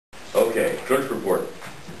Okay, clerk's report.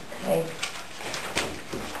 Okay.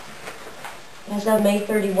 As of May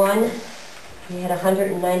 31, we had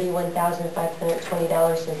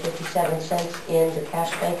 $191,520.57 in the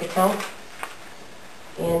cash bank account.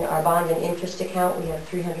 In our bond and interest account, we have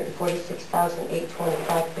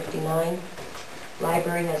 $346,825.59.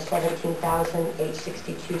 Library has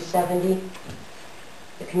 $17,862.70.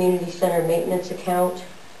 The community center maintenance account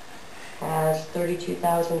has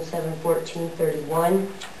 $32,714.31.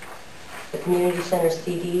 The community center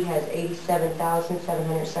CD has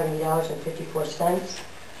 $87,770.54.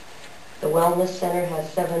 The wellness center has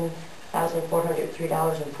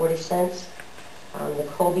 $7,403.40. The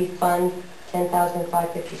Colby Fund,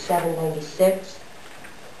 $10,557.96.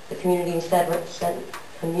 The community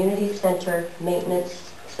center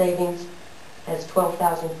maintenance savings has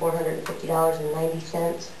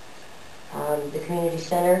 $12,450.90. The community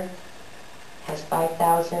center has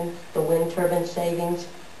 $5,000. The wind turbine savings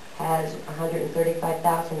has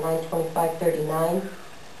 $135,925.39.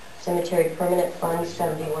 Cemetery permanent fund,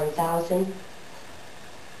 $71,000.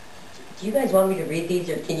 Do you guys want me to read these,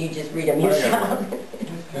 or can you just read them yourself?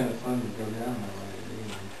 It's kind of fun to go down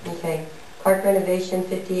that way. Okay. Park renovation,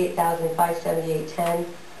 $58,578.10.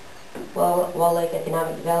 Wall Lake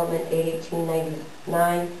Economic Development,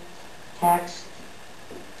 $818.99. Tax,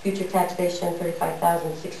 future taxation,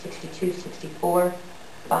 $35,662.64.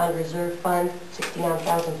 Bond reserve fund,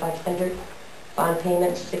 $69,500. Bond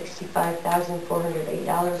payment,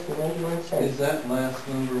 $65,408.91. Is that last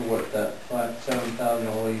number what that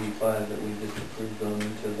 $7,085 that we just approved on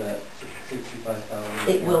into that $65,000?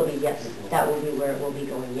 It will be, yes. That will be where it will be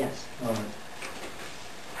going, yes. All right.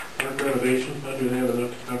 Park renovation fund, do they have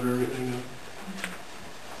enough to cover everything now?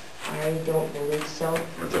 I don't believe so.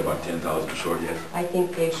 We're talking about 10,000 short yet. I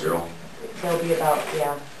think they should. Cheryl? They'll be about,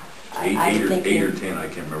 yeah. Eight or 10, I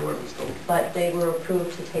can't remember what it was told. But they were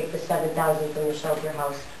approved to take the $7,000 from the shelter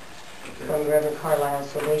house from Reverend Carlisle,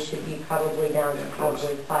 so they should be probably down to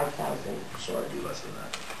probably $5,000 short. Be less than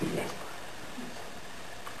that. Yeah.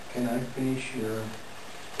 Can I finish your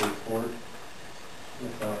report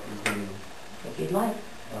without reviewing? If you'd like.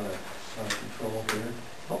 All right, some control here.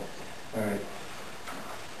 Oh. All right.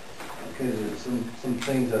 Okay, there's some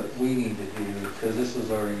things that we need to do, because this is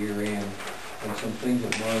our year end, and some things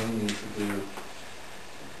that Marlene needs to do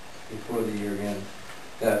before the year end.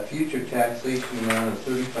 That future taxation amount of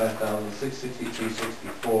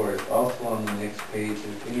 $35,662.64 is also on the next page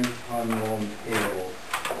of interfund loan payable.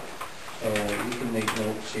 So you can make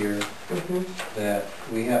notes here that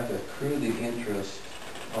we have to accrue the interest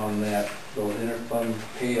on that, those interfund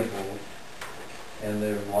payable, and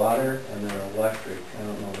their water and their electric. I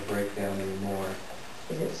don't know the breakdown anymore.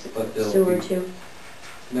 Is it but sewer too?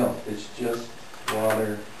 No, it's just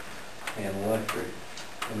water and electric.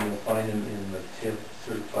 And you'll find them in the TIF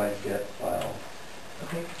certified debt file.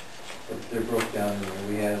 Okay. But they're broke down in there.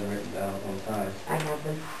 We had them written down at one time. I have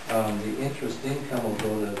them. The interest income will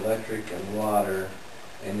go to electric and water,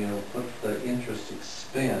 and you'll put the interest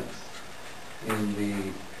expense in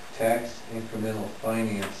the tax incremental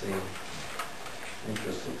financing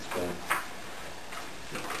interest expense.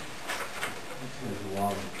 There's a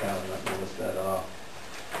long account, I'm not going to list that off.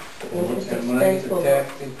 And when I get to tax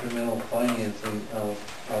incremental financing, I'll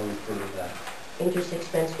refer to that. Interest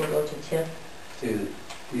expense will go to TIF?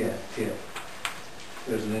 Yeah, TIF.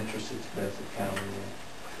 There's an interest expense account in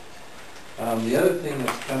there. The other thing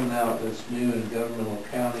that's coming out that's new in governmental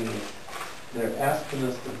accounting is they're asking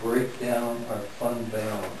us to break down our fund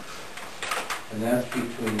balance. And that's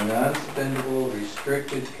between non-spendable,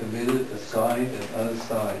 restricted, committed, assigned, and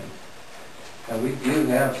unassigned. And we do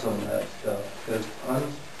have some of that stuff, because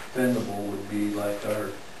unspendable would be like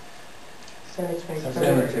our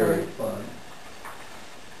cemetery fund.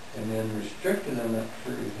 And then restricted, I'm not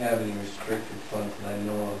sure we have any restricted funds that I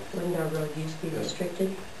know of. Wouldn't our road use be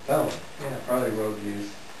restricted? Oh, yeah, probably road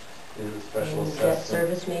use is a special assessment. Debt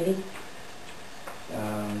service maybe?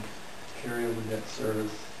 Carryover debt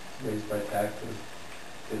service raised by taxes.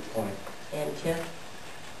 Good point. And TIF?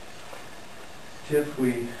 TIF,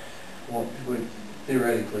 we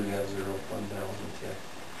theoretically have zero fund balance in TIF,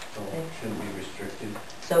 so it shouldn't be restricted.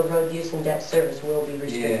 So road use and debt service will be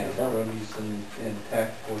restricted? Yeah, road use and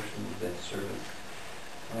tax portion of debt service.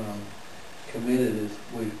 Committed is,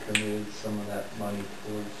 we've committed some of that money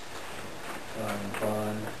towards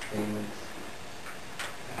bond payments.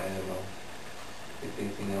 I don't know if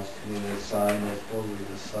anything else committed. Assigned, I suppose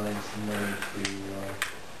we've assigned some money to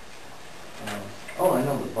oh, I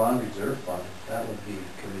know, the bond reserve fund, that would be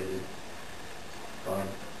committed.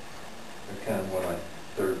 They're kind of more like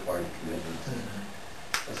third-party commitments.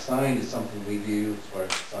 Assigned is something we do as far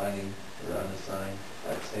as assigning or unassigned.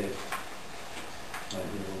 I'd say it's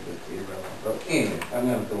Anyway, I'm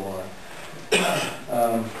gonna go on.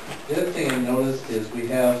 The other thing I noticed is we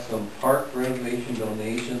have some park renovation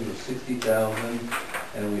donations of 60,000,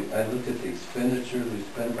 and I looked at the expenditures, we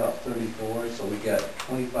spent about 34, so we got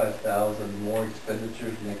 25,000 more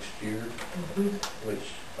expenditures next year,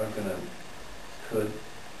 which are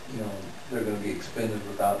they're gonna be expended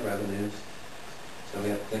without revenues. So we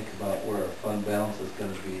have to think about where our fund balance is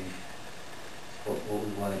gonna be, what we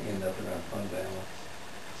wanna end up in our fund balance.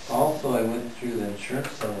 Also, I went through the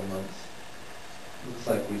insurance settlements. Looks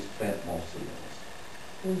like we spent most of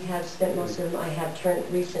those. We have spent most of them. I have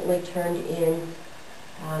recently turned in,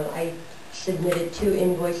 I submitted 2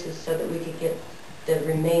 invoices so that we could get the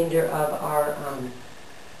remainder of our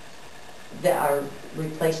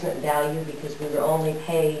replacement value, because we were only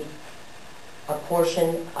paid a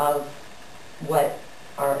portion of what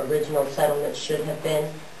our original settlement should have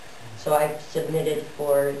been. So I submitted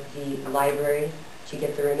for the library to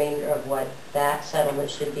get the remainder of what that settlement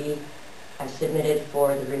should be. I submitted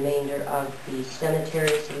for the remainder of the cemetery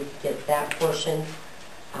so we could get that portion.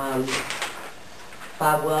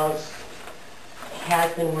 Bob Wells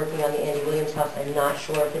has been working on the Andy Williams house. I'm not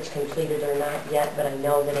sure if it's completed or not yet, but I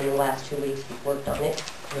know that in the last 2 weeks he's worked on it.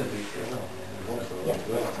 Yeah.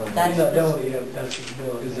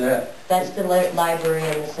 That's the library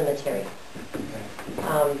and the cemetery.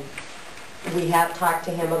 We have talked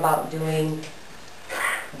to him about doing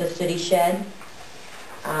the city shed,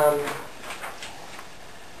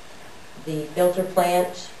 the filter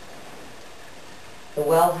plant, the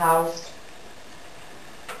well house,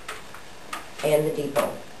 and the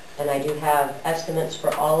depot. And I do have estimates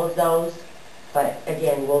for all of those, but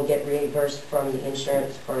again, we'll get reimbursed from the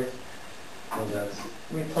insurance for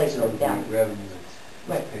replacement value. Revenue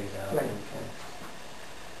that's Right. paid out. Right.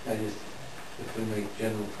 Okay. If we make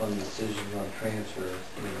general fund decisions on transfer,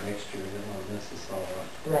 next year, we don't want to mess this all up.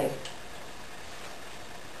 Right.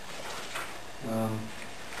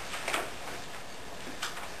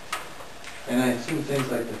 And I assume things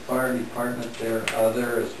like the fire department there,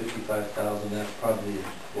 other is 55,000, that's probably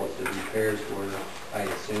what the repairs were, I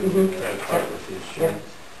assume, Mhm. part with the insurance.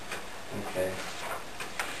 Okay.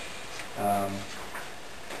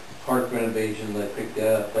 Park renovations, I picked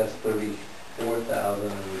that up, that's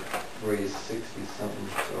 34,000, and we raised 60 something,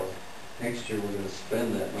 so next year we're gonna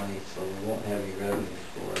spend that money, so we won't have any revenues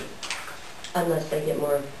for it. Unless they get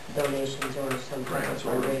more donations or some type of Grants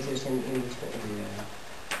or- fundraisers in between. Yeah.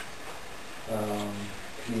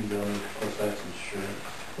 Community building, of course, that's insurance.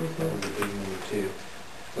 That was a big number too.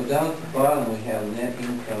 So down at the bottom, we have net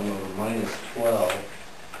income of -12,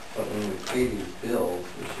 but when we pay these bills,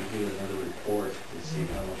 we should do another report to see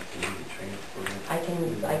how much we need to transfer.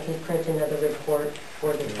 I can print another report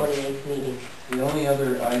for the 28th meeting. The only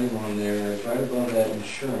other item on there is right above that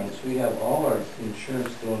insurance. We have all our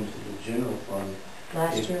insurance going to the general fund.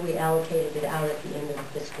 Last year, we allocated it out at the end of the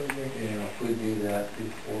fiscal year. If we do that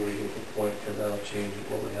before we get to the point, because that'll change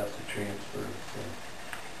what we have to transfer. So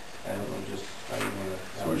I don't know just how you want to.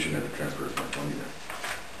 So we shouldn't have to transfer as much money then?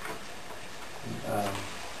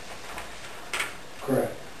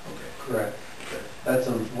 Correct. Okay. Correct. Okay. That's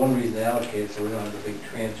one reason they allocate, so we don't have the big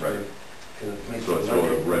transfer. Right. Because it makes So it's it sort of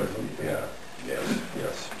electric. revenue, yeah,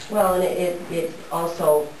 yes. Well, and it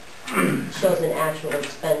also shows an actual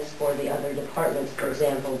expense for the other departments. For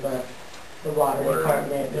example, the water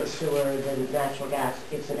department, the yes. sewer, the natural gas.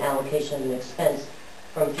 It's an allocation and expense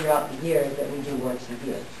from throughout the year that we do once a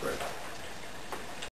year. Right.